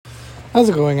How's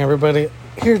it going, everybody?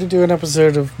 Here to do an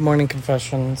episode of Morning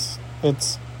Confessions.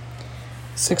 It's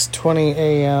 6:20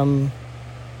 a.m.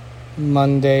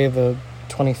 Monday, the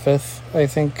 25th, I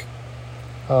think,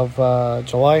 of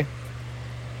July.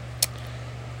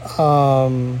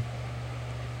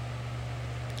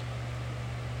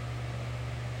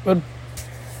 Been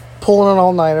pulling an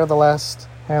all-nighter the last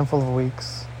handful of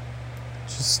weeks.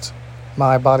 Just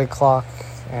my body clock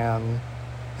and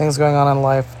things going on in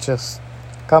life just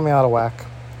got me out of whack.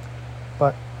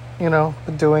 But, been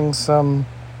doing some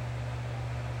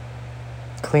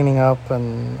cleaning up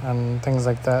and things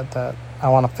like that I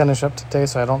want to finish up today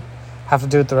so I don't have to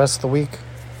do it the rest of the week.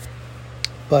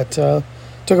 But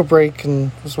took a break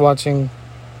and was watching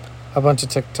a bunch of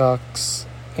TikToks,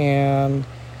 and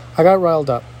I got riled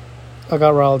up,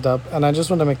 and I just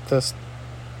want to make this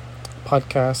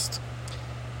podcast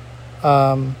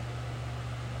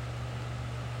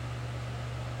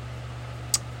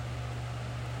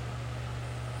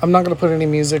I'm not going to put any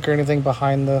music or anything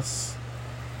behind this,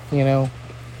 not going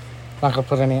to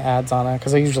put any ads on it,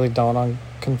 because I usually don't on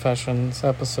Confessions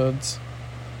episodes.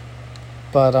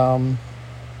 But,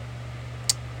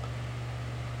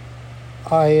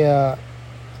 I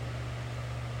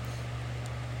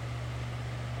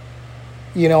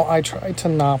try to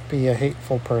not be a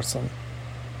hateful person.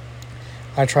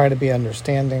 I try to be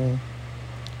understanding.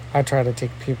 I try to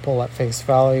take people at face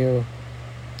value.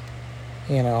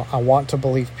 I want to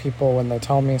believe people when they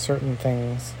tell me certain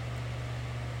things,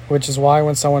 which is why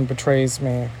when someone betrays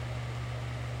me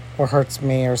or hurts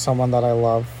me or someone that I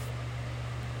love,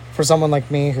 for someone like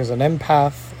me who's an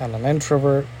empath and an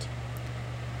introvert,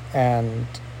 and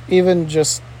even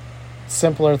just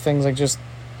simpler things like just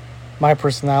my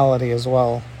personality as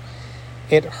well,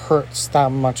 it hurts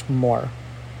that much more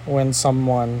when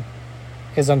someone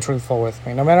is untruthful with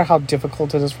me. No matter how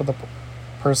difficult it is for the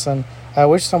person, I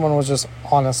wish someone was just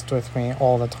honest with me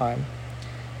all the time.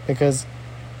 Because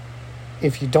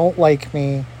if you don't like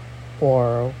me,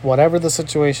 or whatever the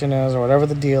situation is, or whatever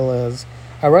the deal is,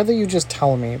 I'd rather you just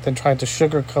tell me than try to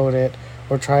sugarcoat it,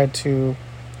 or try to...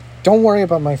 Don't worry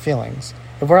about my feelings.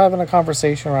 If we're having a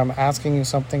conversation, or I'm asking you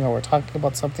something, or we're talking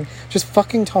about something, just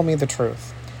fucking tell me the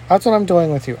truth. That's what I'm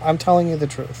doing with you. I'm telling you the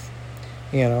truth.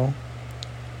 The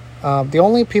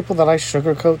only people that I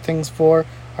sugarcoat things for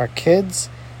are kids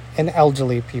and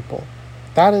elderly people.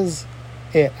 That is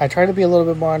it. I try to be a little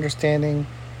bit more understanding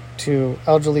to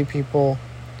elderly people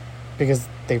because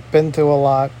they've been through a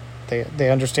lot.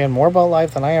 They understand more about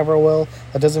life than I ever will.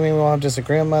 That doesn't mean we won't have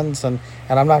disagreements, and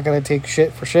I'm not going to take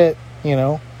shit for shit,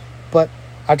 But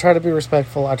I try to be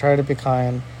respectful. I try to be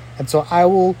kind. And so I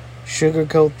will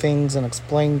sugarcoat things and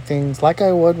explain things like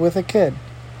I would with a kid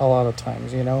a lot of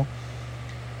times,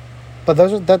 But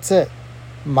that's it.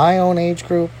 My own age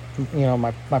group,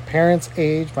 my parents'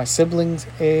 age, my siblings'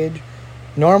 age,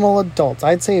 normal adults.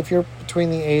 I'd say if you're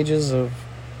between the ages of,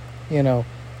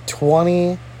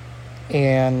 20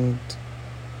 and,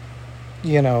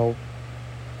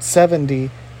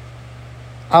 70,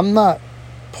 I'm not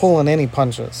pulling any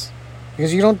punches.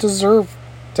 Because you don't deserve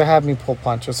to have me pull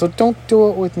punches. So don't do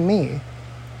it with me.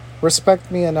 Respect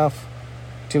me enough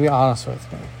to be honest with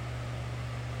me.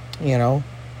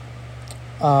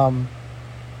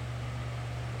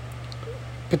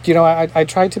 But, I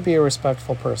try to be a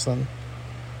respectful person.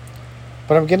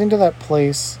 But I'm getting to that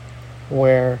place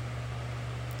where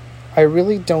I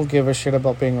really don't give a shit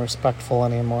about being respectful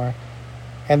anymore.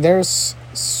 And there's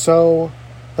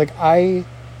I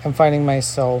am finding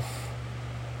myself,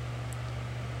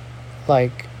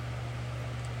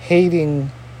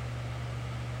 hating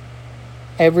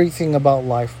everything about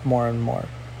life more and more,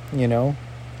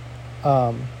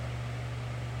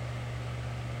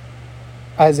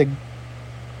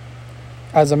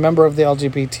 As a member of the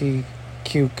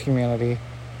LGBTQ community,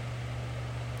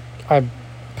 I'm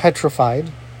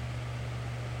petrified,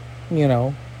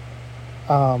 it's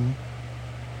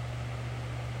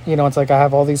like I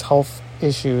have all these health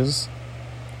issues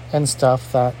and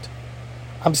stuff that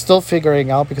I'm still figuring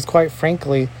out, because quite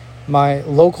frankly, my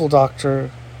local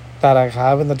doctor that I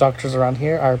have and the doctors around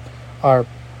here are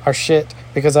shit,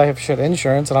 because I have shit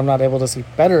insurance and I'm not able to see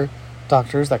better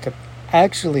doctors that could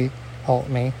actually help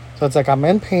me. So it's like I'm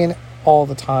in pain all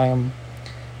the time.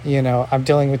 I'm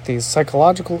dealing with these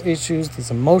psychological issues,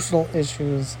 these emotional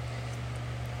issues.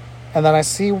 And then I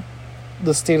see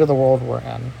the state of the world we're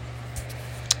in.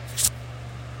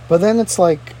 But then it's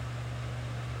like,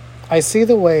 I see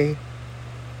the way,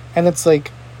 and it's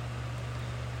like,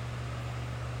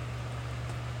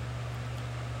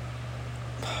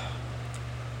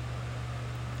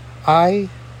 I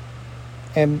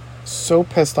am so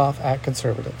pissed off at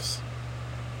conservatives.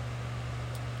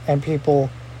 and people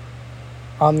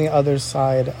on the other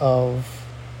side of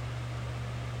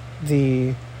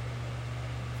the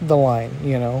line,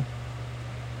 you know.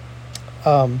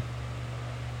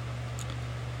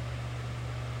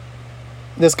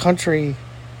 This country,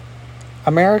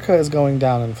 America, is going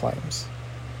down in flames.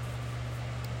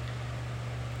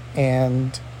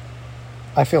 And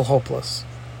I feel hopeless.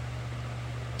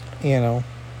 You know,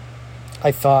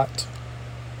 I thought,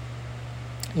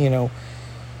 you know,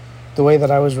 the way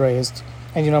that I was raised,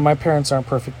 and you know, my parents aren't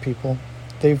perfect people.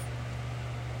 They've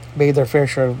made their fair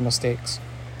share of mistakes.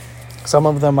 Some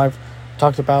of them I've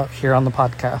talked about here on the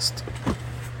podcast.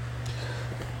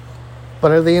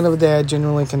 But at the end of the day, I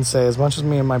genuinely can say, as much as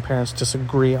me and my parents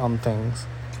disagree on things,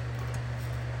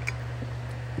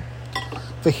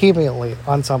 vehemently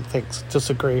on some things,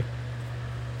 disagree,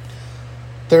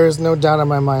 there is no doubt in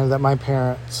my mind that my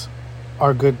parents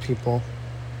are good people.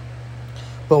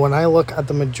 But when I look at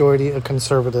the majority of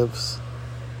conservatives,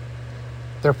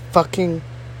 they're fucking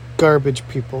garbage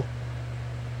people.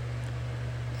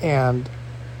 And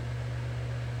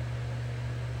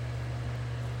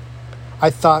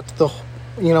I thought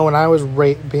when I was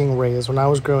being raised, when I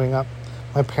was growing up,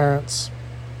 my parents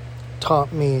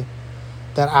taught me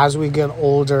that as we get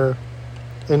older,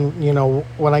 and, you know,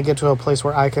 when I get to a place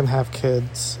where I can have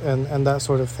kids and that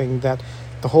sort of thing, that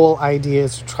the whole idea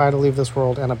is to try to leave this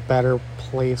world in a better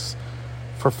place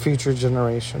for future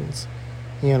generations,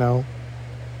 you know.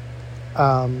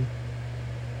 And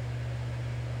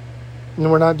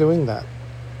we're not doing that.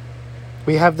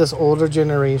 We have this older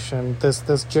generation,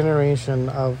 this generation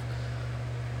of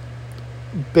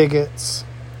bigots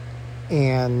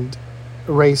and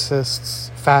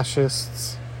racists,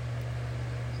 fascists,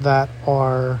 that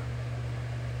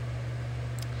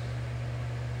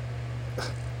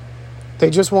they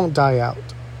just won't die out.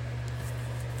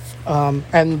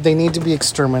 And they need to be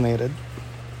exterminated.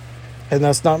 And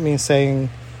that's not me saying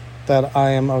that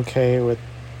I am okay with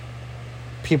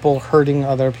people hurting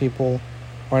other people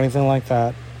or anything like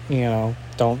that. You know,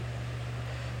 don't,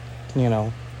 you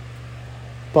know.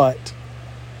 But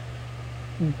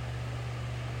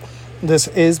this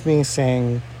is me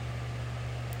saying,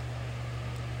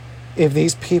 if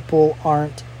these people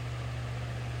aren't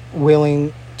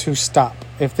willing to stop,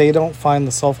 if they don't find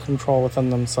the self-control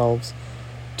within themselves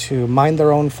to mind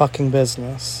their own fucking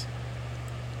business,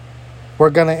 we're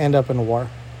going to end up in war.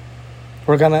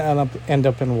 We're going to end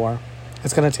up in war.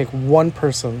 It's going to take one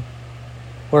person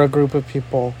or a group of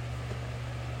people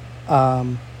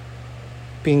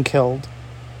being killed.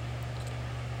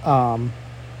 And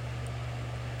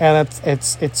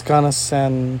it's going to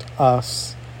send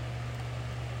us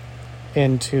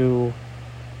into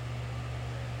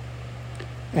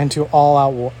an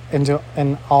all-out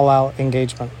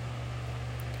engagement.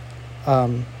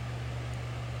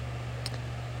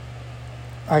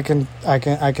 I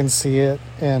can see it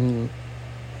in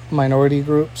minority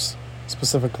groups,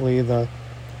 specifically the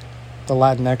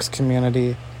Latinx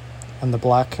community and the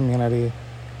Black community.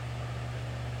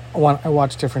 When I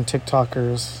watch different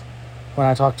TikTokers, when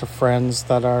I talk to friends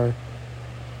that are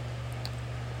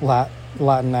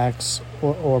Latinx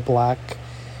or Black,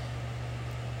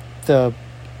 the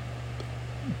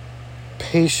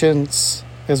patience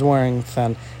is wearing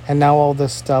thin. And now all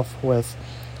this stuff with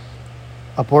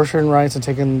abortion rights and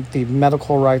taking the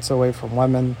medical rights away from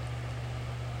women,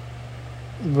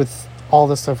 with all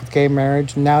this stuff with gay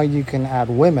marriage, now you can add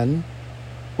women,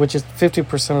 which is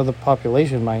 50% of the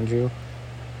population, mind you,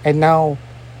 and now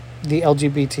the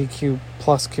LGBTQ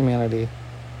plus community.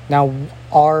 Now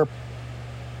our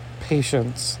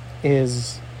patience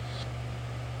is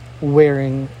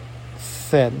wearing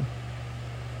thin.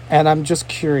 And I'm just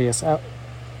curious,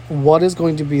 what is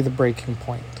going to be the breaking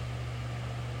point?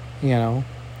 You know,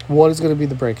 what is going to be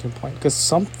the breaking point? Because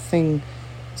something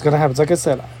is going to happen. Like I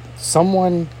said,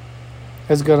 someone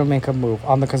is going to make a move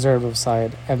on the conservative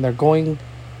side, and they're going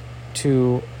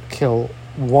to kill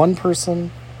one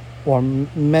person or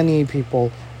many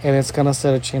people, and it's going to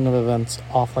set a chain of events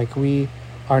off like we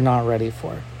are not ready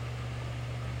for.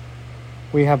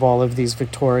 We have all of these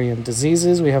Victorian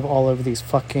diseases. We have all of these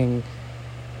fucking,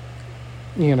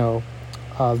 you know,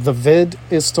 the vid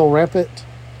is still rampant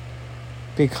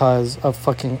because of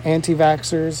fucking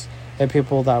anti-vaxxers and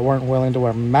people that weren't willing to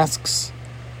wear masks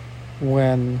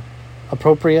when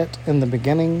appropriate in the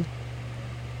beginning.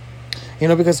 You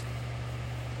know, because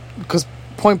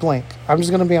point blank, I'm just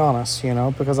going to be honest, you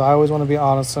know, because I always want to be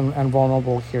honest and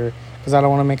vulnerable here, because I don't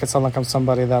want to make it sound like I'm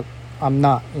somebody that I'm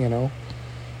not, you know.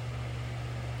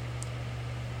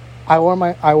 I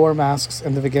wore masks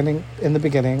in the beginning.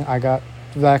 I got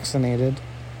vaccinated.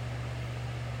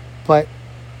 But,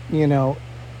 you know,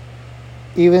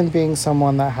 even being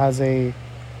someone that has a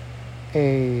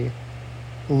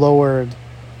lowered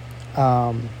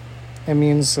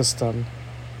immune system,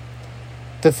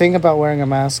 the thing about wearing a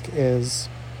mask is,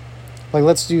 like,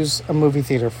 let's use a movie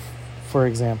theater for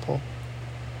example.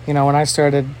 You know, when I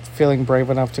started feeling brave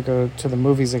enough to go to the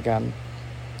movies again,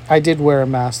 I did wear a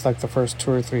mask like the first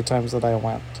 2 or 3 times that I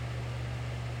went.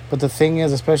 But the thing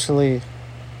is, especially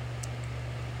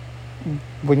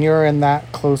when you're in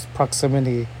that close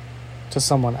proximity to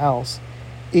someone else,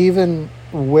 even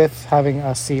with having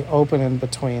a seat open in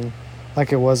between,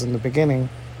 like it was in the beginning,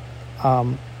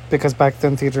 because back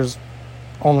then theaters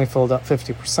only filled up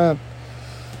 50%,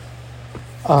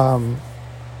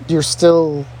 you're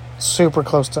still super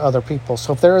close to other people.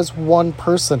 So if there is one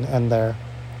person in there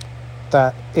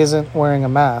that isn't wearing a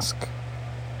mask,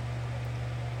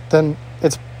 then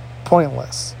it's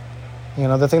pointless. You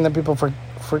know, the thing that people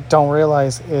don't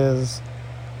realize is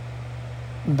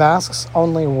masks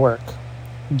only work,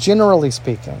 generally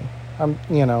speaking.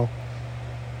 You know,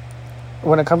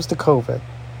 when it comes to COVID,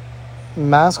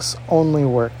 masks only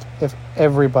work if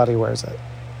everybody wears it.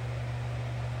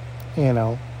 You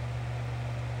know,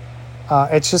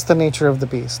 it's just the nature of the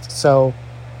beast. So,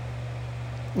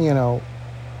 you know,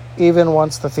 even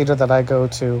once the theater that I go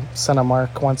to,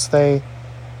 Cinemark, once they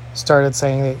started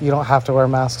saying that you don't have to wear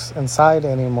masks inside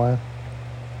anymore,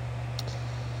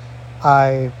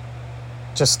 I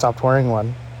just stopped wearing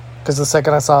one. Because the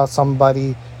second I saw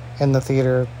somebody in the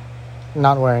theater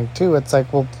not wearing two, it's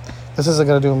like, well, this isn't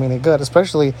going to do me any good,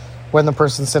 especially when the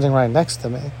person's sitting right next to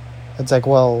me. It's like,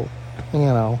 well, you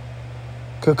know,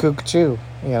 cuckoo,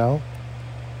 you know?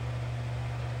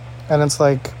 And it's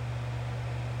like,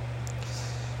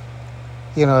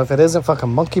 you know, if it isn't fucking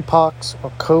monkeypox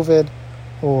or COVID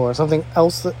or something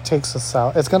else that takes us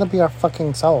out, it's going to be our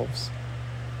fucking selves.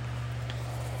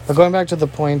 But going back to the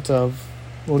point of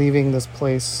leaving this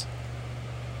place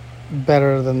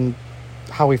better than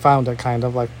how we found it, kind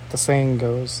of like the saying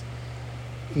goes,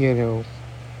 you know,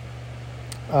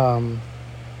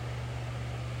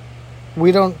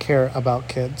 we don't care about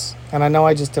kids. And I know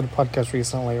I just did a podcast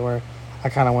recently where I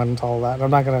kind of went into all that.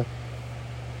 I'm not going to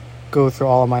go through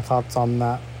all of my thoughts on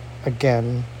that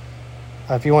again.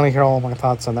 If you want to hear all of my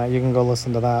thoughts on that, you can go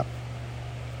listen to that.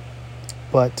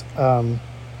 But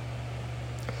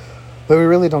we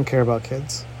really don't care about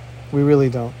kids. We really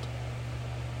don't.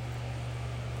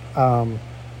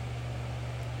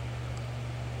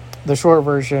 The short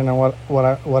version and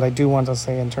what I do want to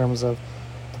say in terms of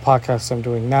the podcast I'm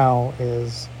doing now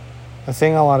is, the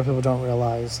thing a lot of people don't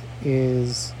realize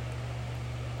is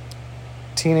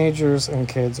teenagers and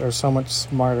kids are so much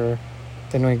smarter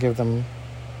than we give them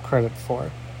credit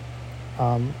for.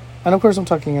 And of course I'm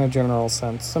talking in a general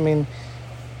sense. I mean,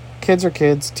 kids are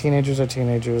kids, teenagers are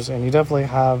teenagers, and you definitely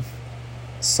have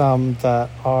some that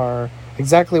are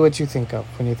exactly what you think of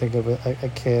when you think of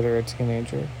a kid or a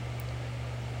teenager.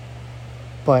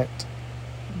 But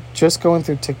just going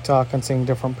through TikTok and seeing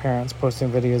different parents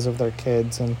posting videos of their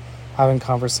kids and having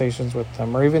conversations with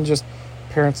them, or even just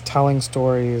parents telling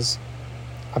stories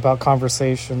about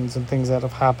conversations and things that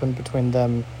have happened between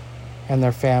them and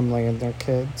their family and their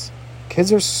kids.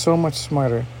 Kids are so much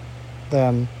smarter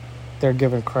than they're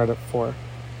given credit for,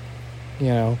 you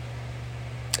know,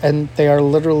 and they are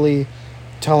literally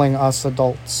telling us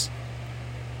adults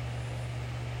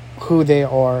who they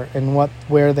are and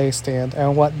where they stand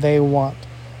and what they want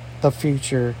the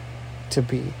future to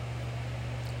be,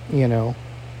 you know.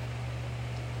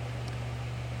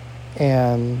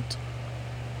 And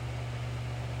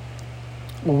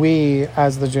we,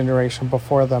 as the generation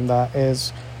before them,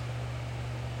 this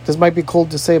might be cold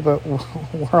to say, but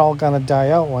we're all gonna die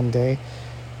out one day.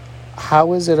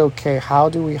 How is it okay? How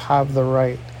do we have the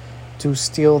right to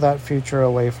steal that future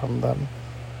away from them?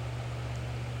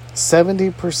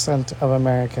 70% of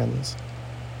Americans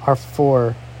are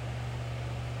for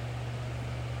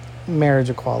marriage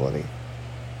equality.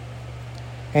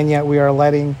 And yet we are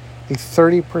letting the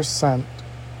 30%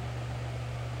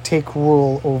 take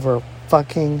rule over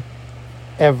fucking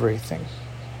everything.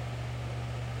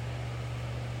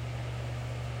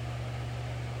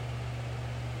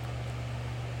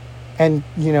 And,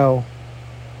 you know,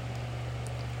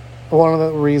 one of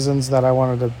the reasons that I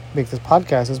wanted to make this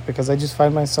podcast is because I just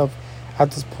find myself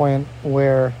at this point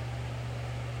where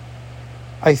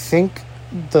I think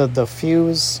the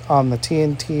fuse on the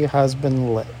TNT has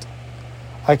been lit.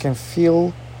 I can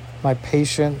feel my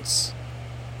patience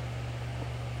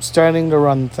starting to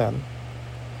run thin.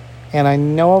 And I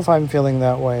know if I'm feeling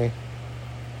that way,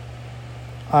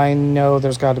 I know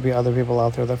there's got to be other people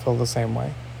out there that feel the same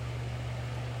way.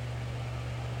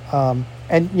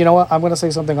 And you know what? I'm going to say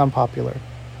something unpopular.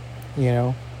 You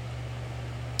know,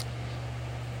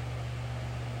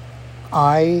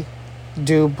 I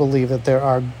do believe that there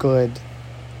are good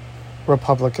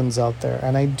Republicans out there,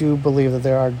 and I do believe that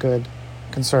there are good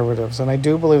conservatives, and I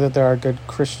do believe that there are good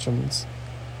Christians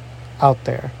out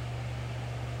there.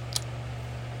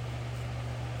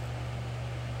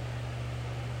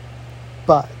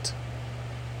 But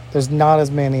there's not as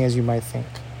many as you might think.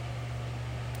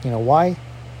 You know why?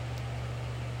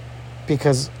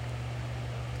 Because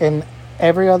in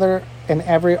every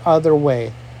other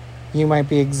way, you might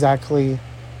be exactly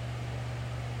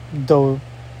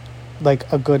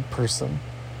like a good person.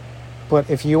 But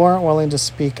if you aren't willing to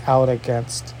speak out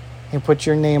against and put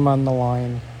your name on the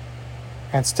line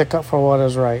and stick up for what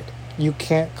is right, you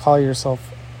can't call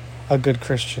yourself a good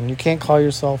Christian. You can't call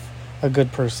yourself a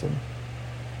good person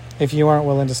if you aren't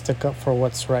willing to stick up for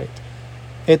what's right.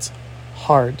 It's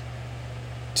hard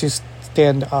to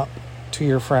stand up to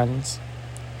your friends.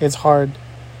 It's hard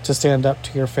to stand up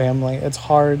to your family. It's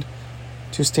hard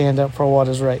to stand up for what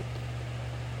is right.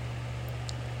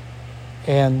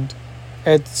 And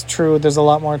it's true, there's a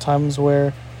lot more times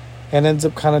where it ends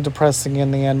up kind of depressing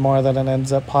in the end more than it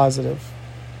ends up positive.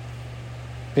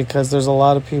 Because there's a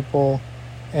lot of people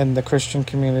in the Christian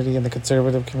community, in the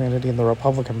conservative community, in the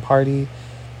Republican Party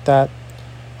that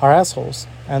are assholes.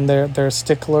 And they're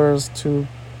sticklers to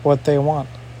what they want.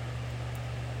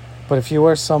 But if you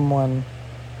are someone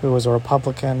who is a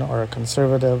Republican or a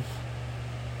conservative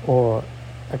or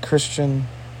a Christian,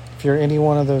 if you're any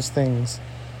one of those things,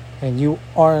 and you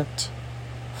aren't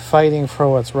fighting for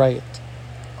what's right,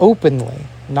 openly,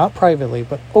 not privately,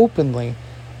 but openly,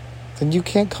 then you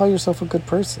can't call yourself a good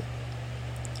person.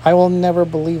 I will never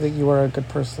believe that you are a good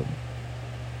person.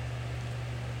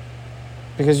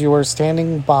 Because you are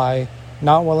standing by,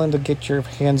 not willing to get your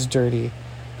hands dirty,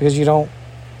 because you don't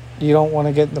want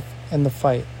to get in the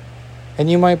fight. And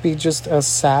you might be just as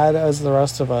sad as the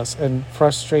rest of us and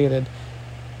frustrated,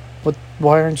 but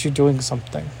why aren't you doing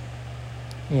something?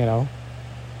 You know?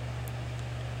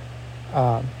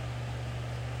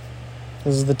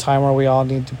 This is the time where we all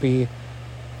need to be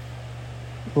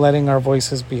letting our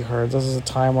voices be heard. This is a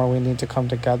time where we need to come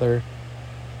together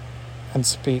and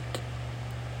speak.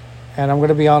 And I'm going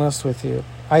to be honest with you.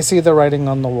 I see the writing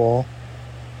on the wall.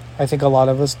 I think a lot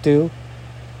of us do,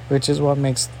 which is what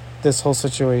makes this whole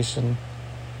situation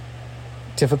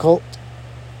difficult.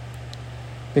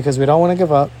 Because we don't want to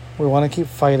give up. We want to keep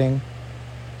fighting.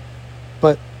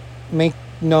 But make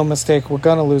no mistake, we're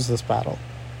going to lose this battle.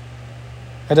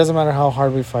 It doesn't matter how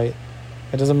hard we fight.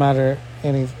 It doesn't matter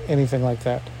anything like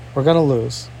that. We're going to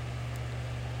lose.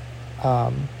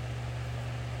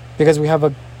 Because we have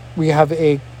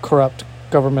a corrupt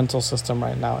governmental system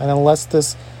right now. And unless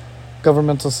this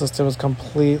governmental system is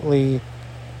completely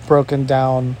broken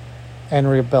down and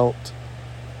rebuilt,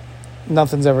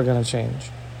 nothing's ever going to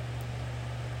change.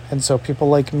 And so people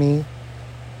like me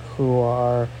who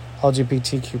are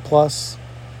LGBTQ+,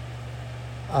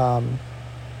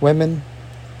 women,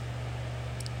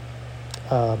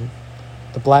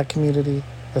 the black community,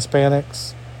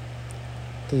 Hispanics,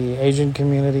 the Asian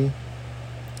community,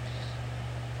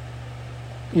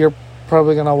 you're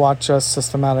probably going to watch us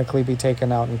systematically be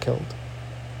taken out and killed.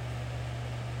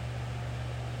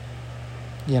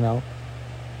 You know?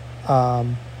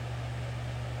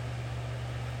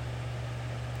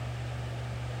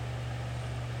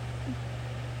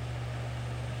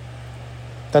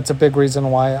 That's a big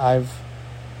reason why I've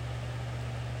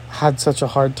had such a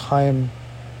hard time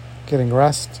getting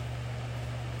rest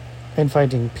and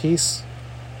finding peace.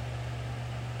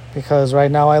 Because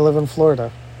right now I live in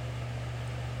Florida.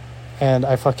 And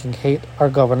I fucking hate our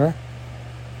governor.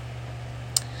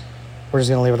 We're just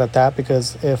going to leave it at that,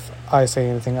 because if I say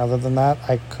anything other than that,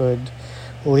 I could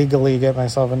legally get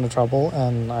myself into trouble,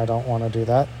 and I don't want to do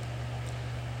that.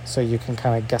 So you can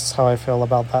kind of guess how I feel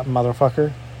about that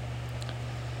motherfucker.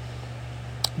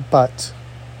 But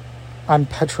I'm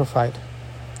petrified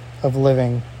of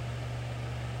living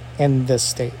in this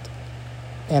state,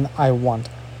 and I want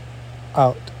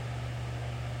out.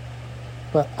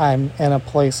 But I'm in a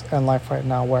place in life right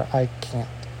now where I can't.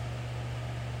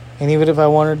 And even if I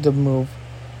wanted to move,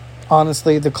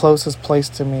 honestly, the closest place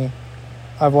to me,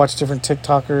 I've watched different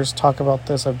TikTokers talk about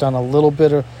this. I've done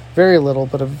very little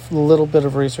bit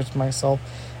of research myself.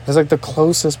 It's like the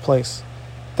closest place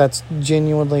that's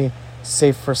genuinely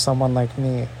safe for someone like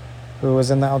me who is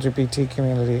in the LGBT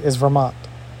community is Vermont.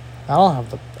 I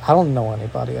don't know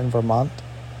anybody in Vermont.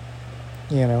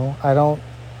 You know,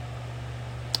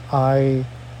 I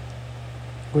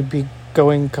would be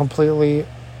going completely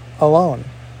alone.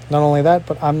 Not only that,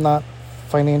 but I'm not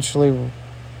financially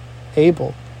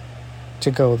able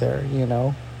to go there, you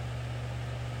know.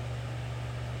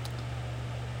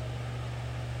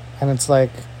 And it's like,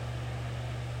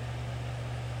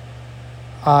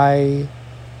 I,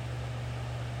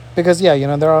 because yeah,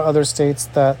 there are other states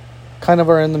that kind of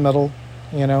are in the middle,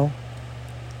 you know,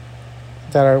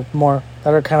 that are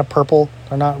kind of purple.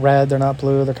 They're not red, they're not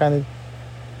blue, they're kind of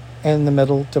in the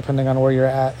middle, depending on where you're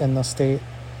at in the state.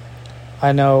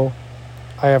 I know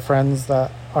I have friends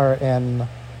that are in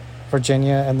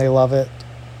Virginia and they love it,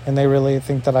 and they really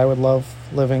think that I would love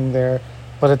living there.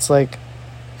 But it's like,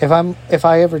 if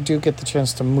I ever do get the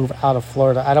chance to move out of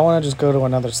Florida, I don't want to just go to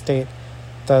another state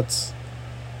that's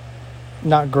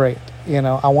not great.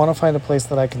 I want to find a place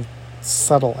that I can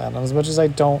settle in. As much as I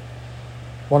don't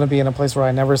want to be in a place where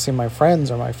I never see my friends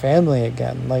or my family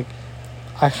again, like,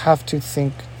 I have to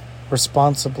think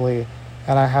responsibly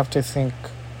and I have to think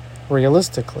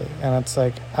realistically. And it's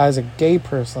like, as a gay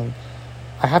person,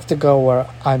 I have to go where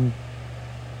I'm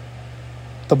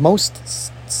the most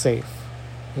safe,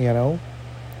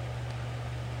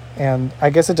 And I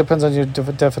guess it depends on your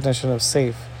definition of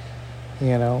safe,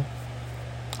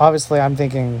 Obviously, I'm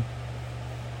thinking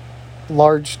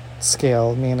large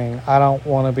scale, meaning I don't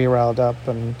want to be riled up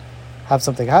and have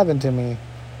something happen to me.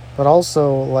 But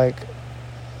also, like,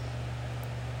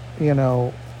 I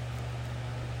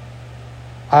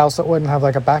also wouldn't have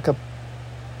like a backup,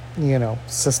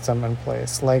 system in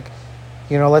place. Like,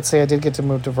 let's say I did get to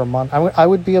move to Vermont. I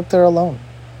would be up there alone.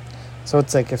 So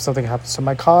it's like, if something happens to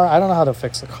my car, I don't know how to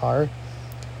fix a car.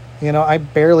 I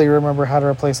barely remember how to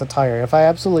replace a tire. If I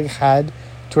absolutely had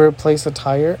to replace a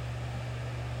tire,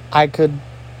 I could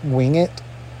wing it.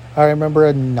 I remember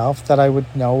enough that I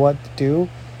would know what to do.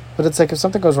 But it's like, if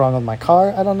something goes wrong with my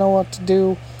car, I don't know what to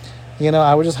do.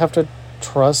 I would just have to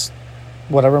trust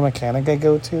whatever mechanic I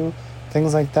go to.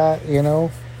 Things like that,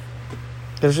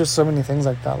 There's just so many things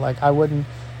like that. Like, I wouldn't,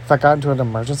 if I got into an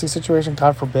emergency situation,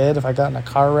 God forbid, if I got in a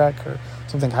car wreck or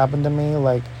something happened to me,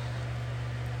 like,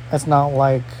 it's not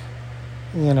like,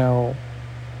 it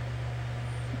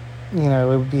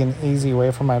would be an easy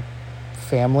way for my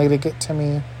family to get to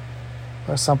me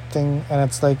or something. And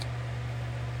it's like,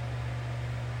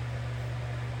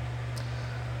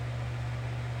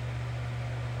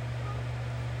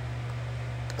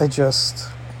 I just,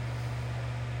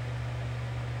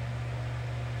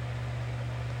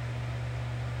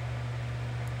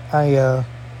 I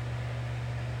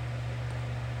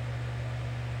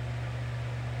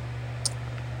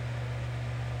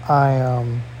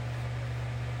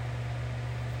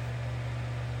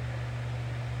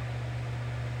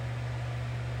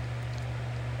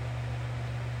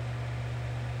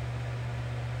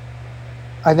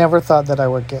never thought that I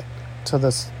would get to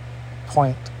this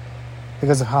point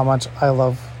because of how much I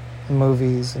love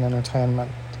movies and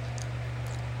entertainment.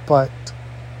 But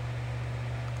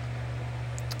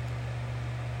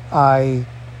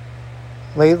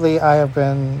lately I have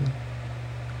been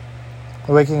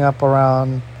waking up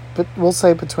around, but we'll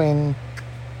say between,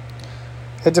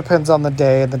 it depends on the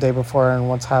day and the day before and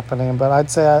what's happening, but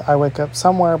I'd say I wake up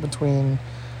somewhere between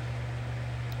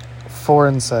 4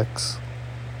 and 6.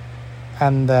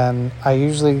 And then I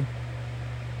usually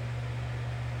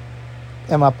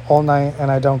am up all night and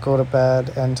I don't go to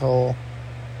bed until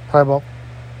probably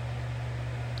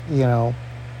about,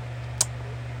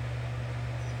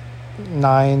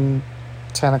 9,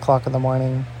 10 o'clock in the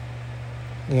morning,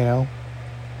 and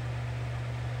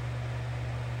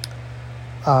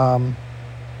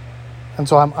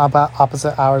so I'm about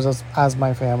opposite hours as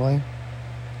my family,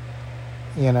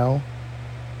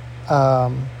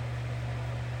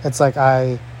 it's like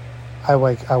I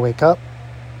wake up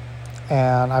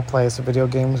and I play some video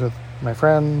games with my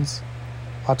friends,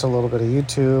 watch a little bit of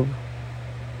YouTube,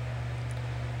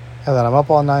 and then I'm up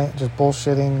all night just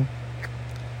bullshitting.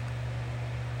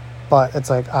 But it's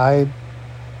like, I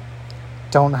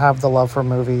don't have the love for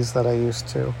movies that I used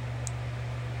to.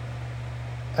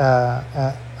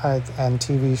 And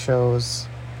TV shows,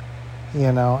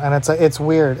 and it's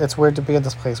weird. It's weird to be in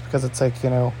this place because it's like,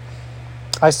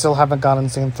 I still haven't gone and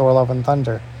seen Thor: Love and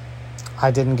Thunder. I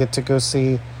didn't get to go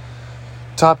see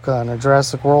Top Gun or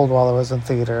Jurassic World while I was in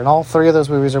theater. And all 3 of those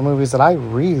movies are movies that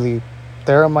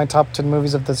they're in my top 10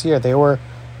 movies of this year. They were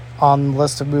on the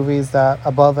list of movies that,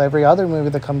 above every other movie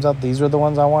that comes out, these were the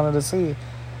ones I wanted to see.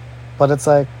 But it's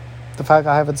like, the fact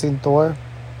I haven't seen Thor,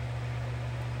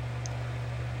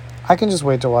 I can just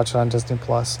wait to watch it on Disney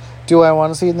Plus. Do I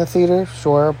want to see it in the theater?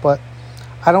 Sure, but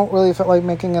I don't really feel like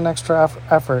making an extra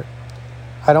effort.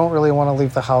 I don't really want to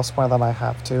leave the house more than I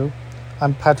have to.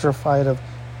 I'm petrified of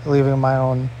leaving my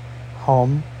own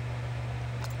home.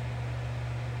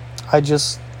 I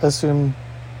just assume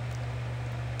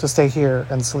to stay here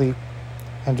and sleep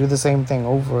and do the same thing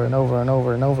over and over and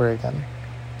over and over again.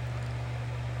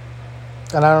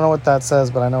 And I don't know what that says,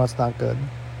 but I know it's not good.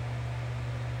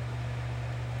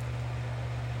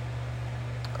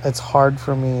 It's hard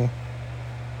for me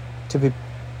to be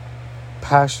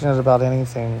passionate about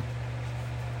anything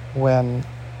when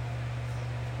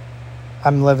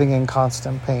I'm living in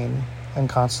constant pain and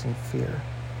constant fear.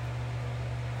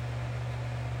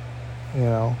 You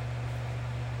know?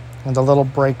 And the little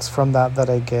breaks from that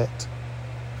I get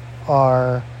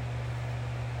are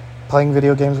playing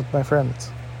video games with my friends.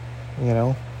 You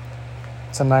know?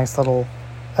 It's a nice little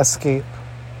escape.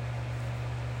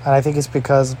 And I think it's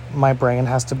because my brain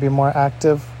has to be more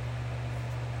active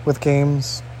with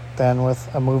games than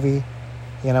with a movie.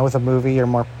 You know, with a movie, you're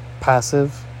more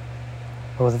passive.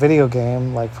 But with a video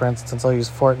game, like for instance, I'll use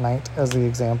Fortnite as the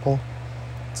example.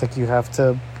 It's like you have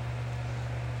to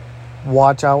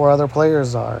watch out where other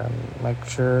players are and make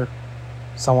sure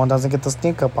someone doesn't get the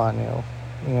sneak up on you.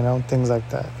 You know, things like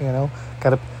that. You know,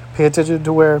 gotta pay attention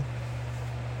to where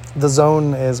the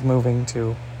zone is moving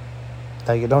to,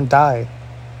 that you don't die.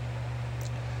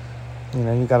 You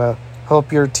know, you gotta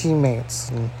help your teammates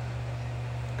and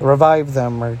revive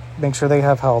them or make sure they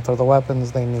have health or the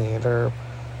weapons they need, or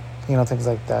you know, things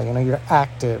like that. You know, you're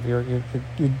active. You're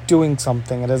doing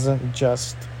something. It isn't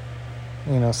just,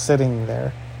 you know, sitting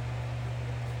there.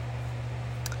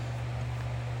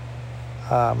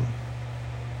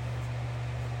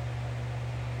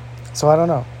 So I don't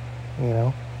know. You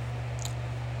know.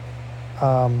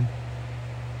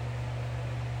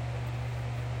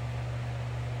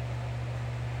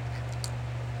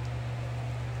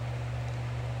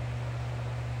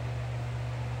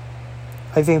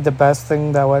 I think the best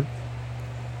thing that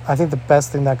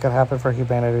could happen for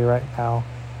humanity right now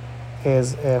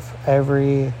is if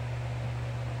every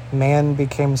man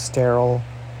became sterile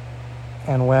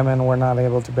and women were not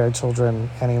able to bear children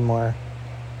anymore,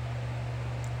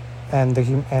 and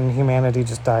humanity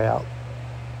just die out.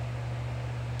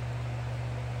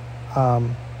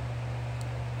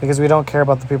 Because we don't care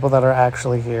about the people that are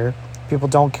actually here. People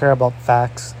don't care about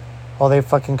facts. All they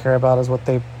fucking care about is what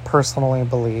they personally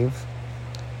believe.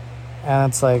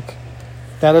 And it's like,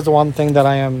 that is one thing that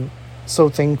I am so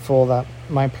thankful that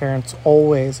my parents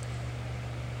always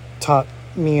taught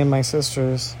me and my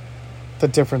sisters the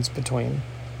difference between.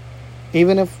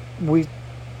 Even if we,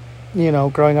 you know,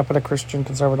 growing up in a Christian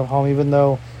conservative home, even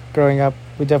though growing up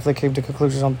we definitely came to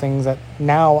conclusions on things that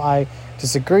now I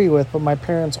disagree with, but my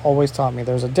parents always taught me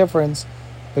there's a difference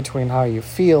between how you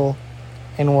feel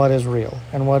and what is real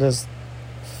and what is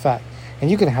fact. And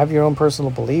you can have your own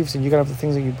personal beliefs and you can have the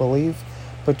things that you believe,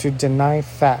 but to deny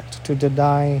fact, to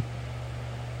deny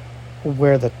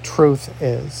where the truth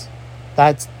is,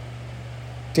 that's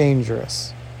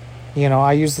dangerous. You know,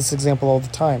 I use this example all the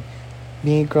time.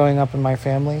 Me growing up in my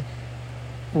family,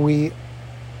 we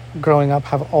growing up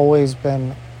have always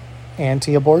been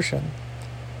anti-abortion.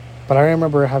 But I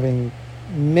remember having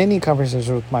many conversations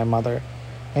with my mother,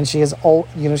 and she has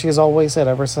always said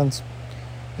ever since,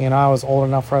 you know, I was old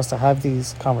enough for us to have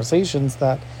these conversations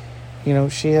that, you know,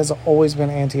 she has always been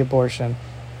anti-abortion,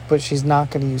 but she's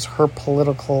not going to use her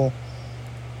political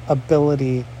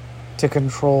ability to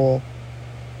control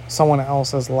someone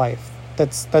else's life.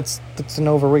 That's an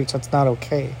overreach. That's not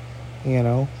okay. You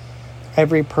know,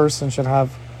 every person should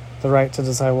have the right to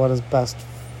decide what is best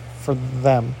for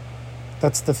them.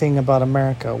 That's the thing about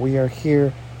America. We are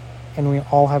here and we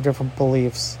all have different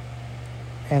beliefs.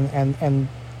 And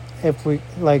if we,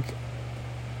 like,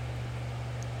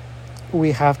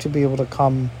 we have to be able to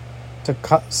come to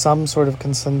some sort of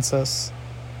consensus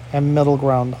and middle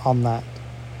ground on that.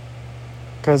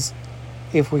 Because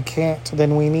if we can't,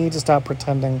 then we need to stop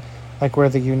pretending like we're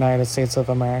the United States of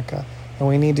America. And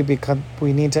we need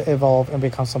to evolve and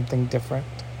become something different.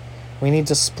 We need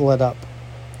to split up.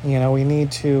 You know, we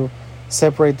need to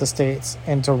separate the states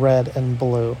into red and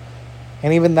blue.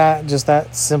 And even that, just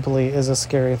that simply is a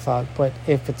scary thought. But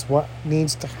if it's what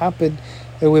needs to happen,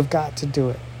 then we've got to do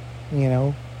it. You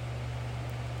know,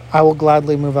 I will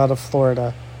gladly move out of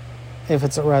Florida if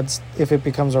it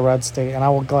becomes a red state, and I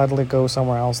will gladly go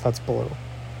somewhere else that's blue.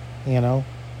 You know,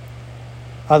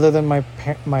 other than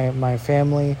my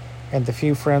family and the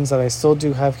few friends that I still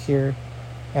do have here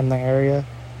in the area,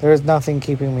 there is nothing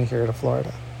keeping me here to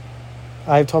Florida.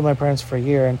 I've told my parents for a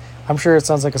year, and I'm sure it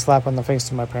sounds like a slap in the face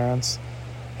to my parents,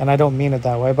 and I don't mean it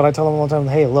that way, but I tell them all the time,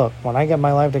 hey, look, when I get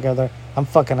my life together, I'm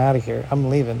fucking out of here. I'm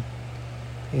leaving.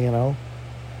 You know?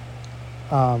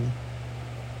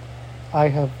 I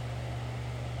have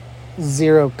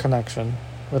zero connection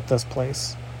with this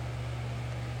place.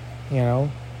 You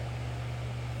know?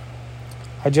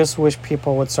 I just wish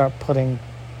people would start putting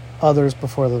others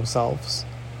before themselves.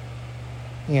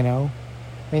 You know?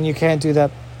 I mean, you can't do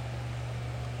that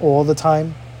all the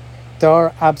time. There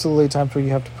are absolutely times where you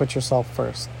have to put yourself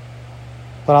first.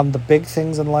 But on the big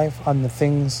things in life, on the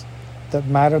things that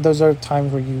matter, those are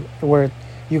times where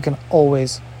you can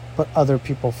always put other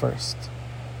people first.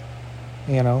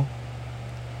 You know?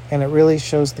 And it really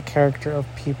shows the character of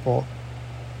people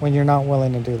when you're not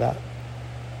willing to do that.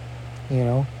 You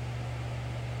know?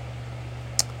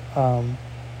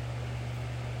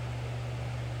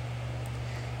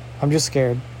 I'm just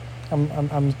scared.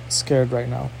 I'm scared right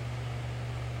now.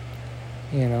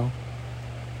 You know?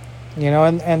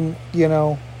 And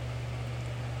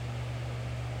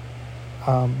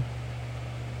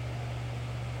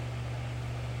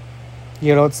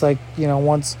it's like,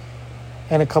 once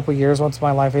in a couple years, once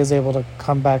my life is able to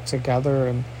come back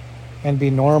together and be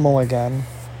normal again,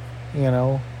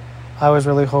 I was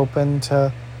really hoping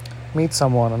to meet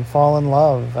someone and fall in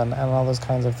love and all those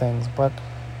kinds of things. But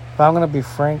if I'm going to be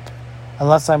frank,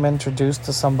 unless I'm introduced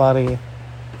to somebody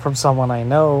from someone I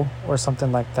know or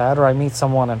something like that, or I meet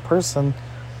someone in person,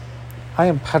 I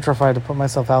am petrified to put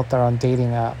myself out there on dating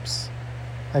apps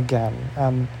again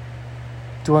and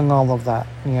doing all of that,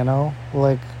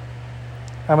 like,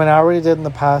 I already did in the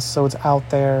past, so it's out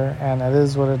there and it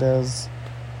is what it is.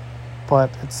 But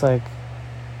it's like,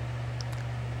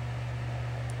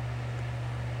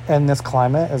 in this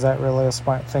climate, is that really a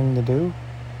smart thing to do?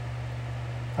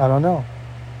 I don't know.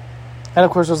 And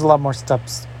of course, there's a lot more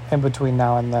steps in between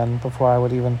now and then before I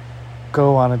would even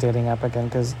go on a dating app again,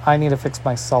 because I need to fix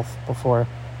myself before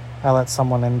I let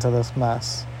someone into this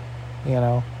mess.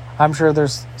 I'm sure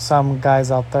there's some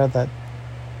guys out there that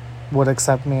would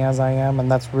accept me as I am, and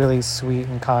that's really sweet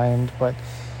and kind, but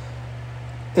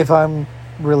if I'm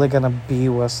really gonna be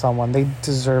with someone, they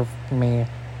deserve me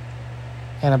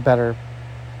in a better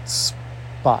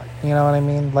spot. You know what I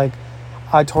mean? Like,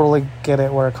 I totally get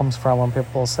it where it comes from when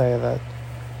people say that,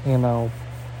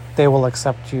 they will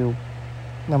accept you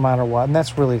no matter what. And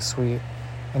that's really sweet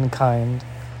and kind.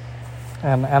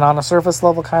 And on a surface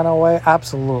level kind of way,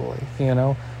 absolutely,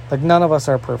 Like, none of us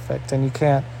are perfect, and you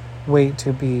can't wait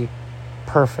to be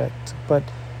perfect. But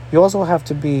you also have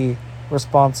to be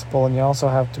responsible, and you also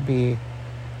have to be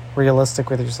realistic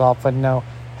with yourself and know,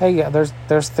 hey, yeah,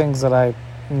 there's things that I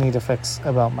need to fix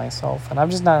about myself. And I'm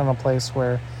just not in a place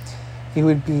where it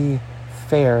would be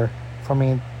fair for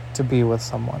me to be with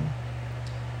someone.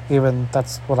 Even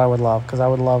that's what I would love, because I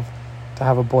would love to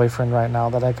have a boyfriend right now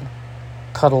that I could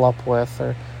cuddle up with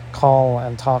or call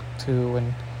and talk to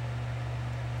and,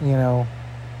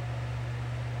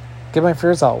 get my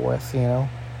fears out with,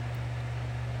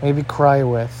 maybe cry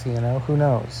with, who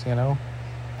knows, that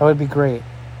would be great.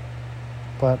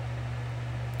 But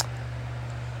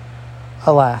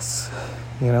alas,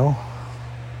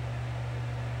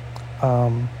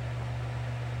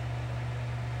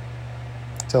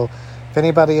 so if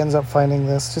anybody ends up finding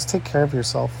this, just take care of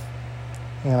yourself.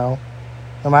 No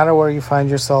matter where you find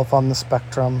yourself on the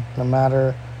spectrum, no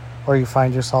matter where you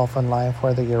find yourself in life,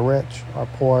 whether you're rich or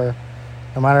poor,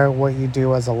 no matter what you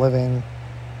do as a living,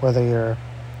 whether you're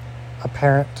a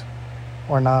parent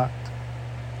or not,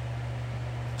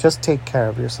 just take care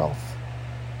of yourself.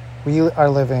 We are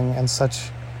living in such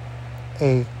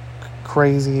a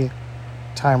crazy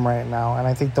time right now, and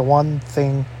I think the one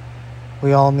thing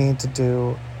we all need to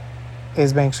do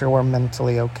is make sure we're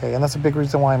mentally okay. And that's a big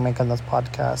reason why I'm making this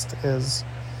podcast, is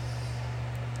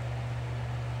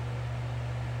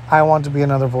I want to be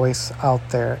another voice out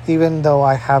there. Even though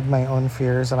I have my own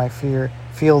fears and I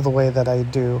feel the way that I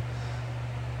do,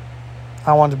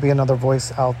 I want to be another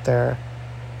voice out there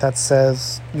that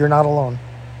says you're not alone.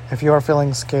 If you are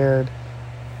feeling scared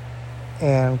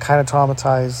and kind of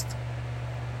traumatized,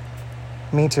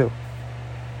 me too.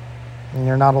 And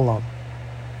you're not alone.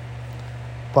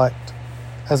 But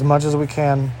as much as we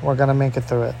can, we're going to make it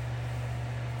through it.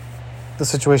 The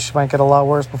situation might get a lot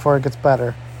worse before it gets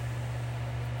better.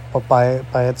 But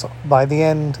by the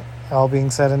end, all being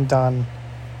said and done,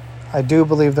 I do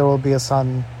believe there will be a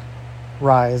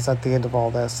sunrise at the end of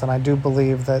all this. And I do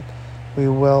believe that we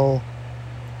will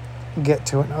get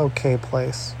to an okay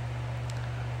place.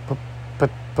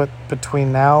 But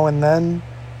between now and then,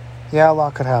 yeah, a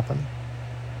lot could happen.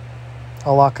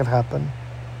 A lot could happen.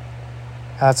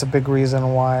 That's a big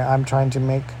reason why I'm trying to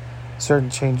make certain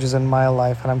changes in my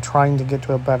life, and I'm trying to get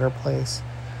to a better place.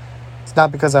 It's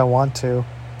not because I want to.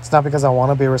 It's not because I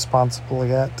want to be responsible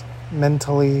yet.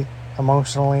 Mentally,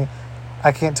 emotionally,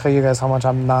 I can't tell you guys how much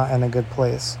I'm not in a good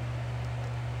place.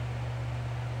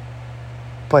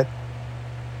 But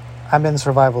I'm in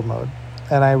survival mode,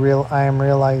 and I am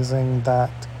realizing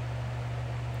that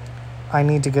I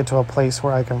need to get to a place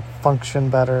where I can function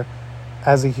better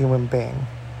as a human being.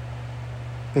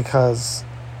 Because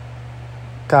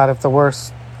God, if the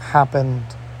worst happened,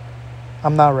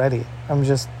 I'm not ready. I'm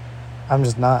just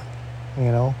not, you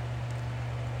know?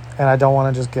 And I don't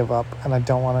want to just give up. And I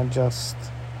don't want to just...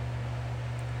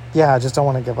 I just don't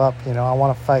want to give up, you know? I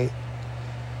want to fight.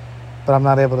 But I'm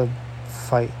not able to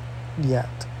fight yet.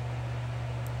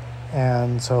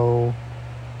 And so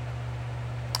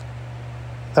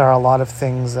there are a lot of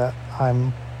things that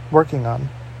I'm working on,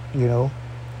 you know?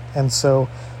 And so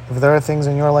if there are things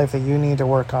in your life that you need to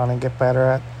work on and get better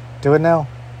at, do it now.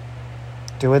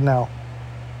 Do it now.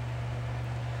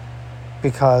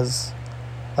 Because,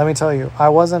 let me tell you, I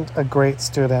wasn't a great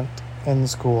student in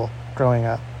school growing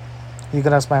up. You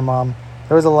can ask my mom.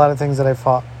 There was a lot of things that I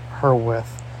fought her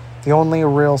with. The only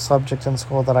real subject in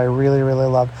school that I really, really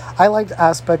loved. I liked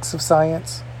aspects of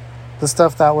science. The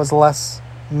stuff that was less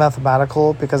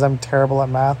mathematical because I'm terrible at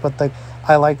math. But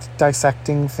I liked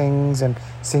dissecting things and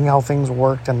seeing how things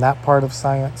worked and that part of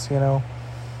science, you know.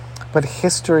 But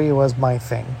history was my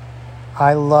thing.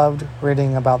 I loved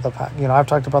reading about the past. You know, I've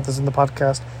talked about this in the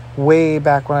podcast way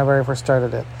back when I very first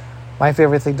started it. My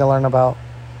favorite thing to learn about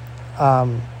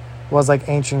was like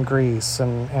ancient Greece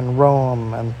and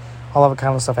Rome and all of that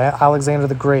kind of stuff. Alexander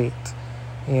the Great,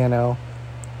 you know.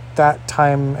 That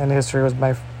time in history was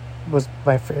my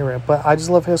favorite. But I just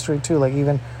love history too, like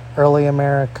even early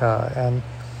America and,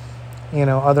 you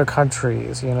know, other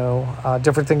countries, you know,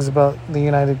 different things about the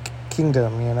United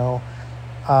Kingdom, you know.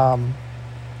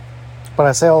 But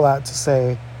I say all that to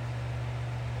say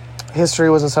history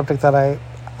was a subject that I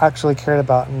actually cared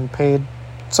about and paid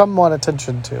somewhat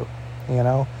attention to, you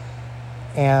know.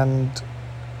 And,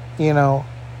 you know,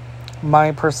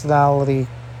 my personality,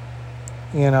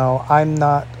 you know, I am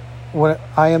not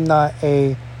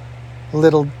a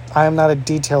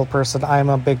detailed person. I'm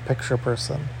a big picture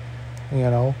person, you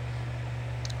know.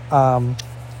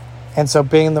 And so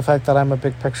being the fact that I'm a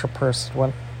big picture person,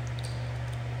 when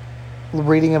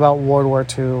reading about World War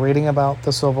II, reading about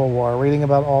the Civil War, reading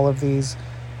about all of these,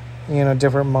 you know,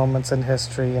 different moments in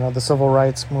history, you know, the Civil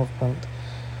Rights Movement.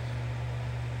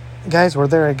 Guys, we're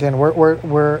there again.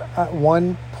 We're at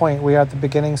one point, we are at the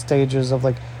beginning stages of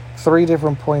like 3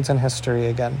 different points in history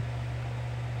again.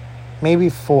 Maybe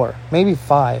 4, maybe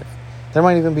 5. There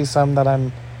might even be some that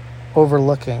I'm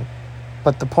overlooking.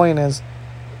 But the point is,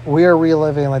 we are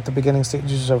reliving like the beginning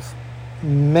stages of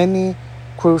many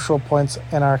crucial points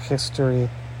in our history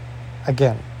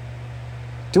again.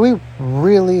 Do we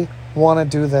really want to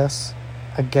do this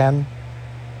again?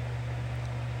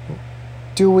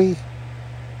 Do we?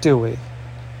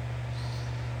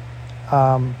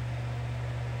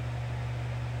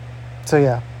 So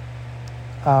yeah.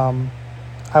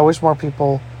 I wish more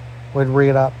people would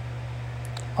read up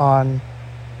on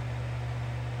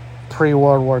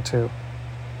pre-World War II.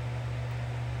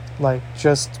 Like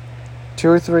just 2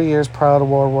 or 3 years prior to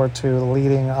World War II,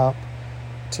 leading up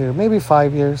to maybe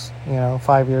 5 years, you know,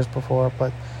 5 years before,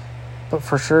 but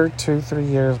for sure 2-3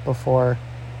 years before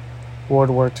World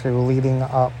War II, leading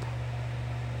up.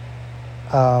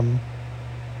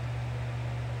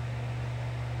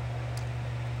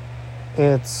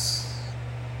 It's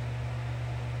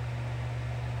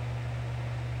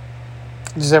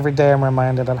just every day I'm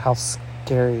reminded of how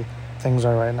scary things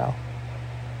are right now.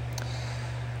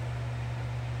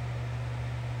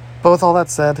 But with all that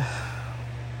said,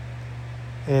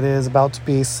 it is about to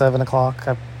be 7 o'clock.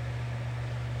 I've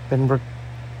been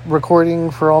recording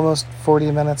for almost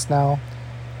 40 minutes now.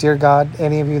 Dear God,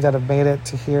 any of you that have made it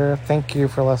to here, thank you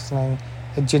for listening.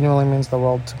 It genuinely means the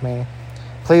world to me.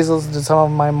 Please listen to some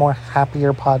of my more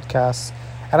happier podcasts.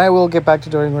 And I will get back to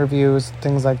doing reviews,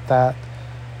 things like that.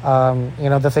 You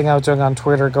know, the thing I was doing on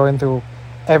Twitter, going through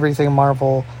everything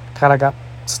Marvel, kind of got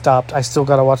stopped. I still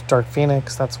got to watch Dark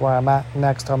Phoenix. That's where I'm at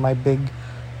next on my big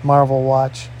Marvel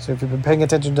watch. So if you've been paying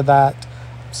attention to that,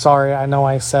 sorry, I know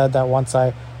I said that once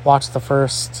I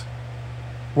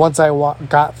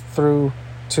got through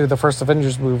to the first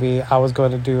Avengers movie, I was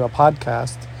going to do a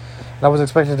podcast. And I was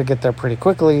expected to get there pretty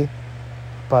quickly,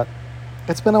 but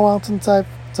it's been a while since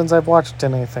I've watched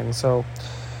anything. So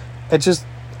I've just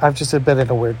been in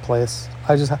a weird place.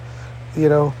 I've just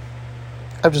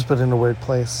been in a weird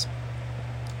place.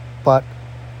 But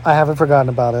I haven't forgotten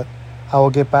about it. I will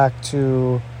get back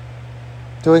to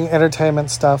doing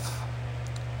entertainment stuff.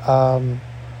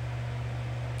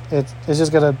 It's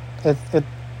just gonna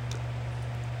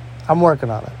I'm working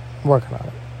on it.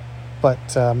 But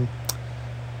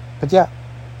yeah.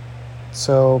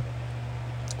 So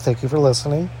thank you for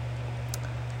listening.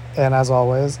 And as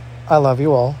always, I love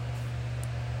you all.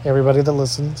 Everybody that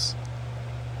listens.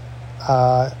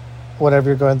 Whatever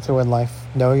you're going through in life,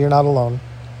 know you're not alone.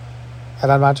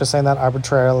 And I'm not just saying that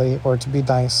arbitrarily or to be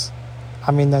nice.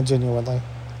 I mean that genuinely.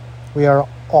 We are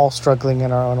all struggling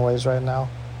in our own ways right now.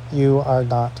 You are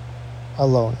not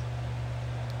alone.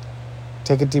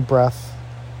 Take a deep breath,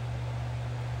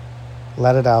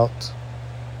 let it out,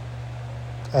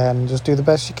 and just do the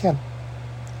best you can.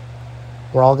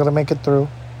 We're all going to make it through.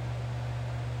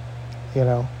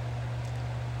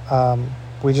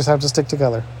 We just have to stick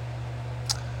together.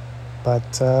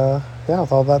 But,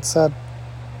 with all that said,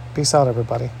 peace out,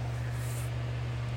 everybody.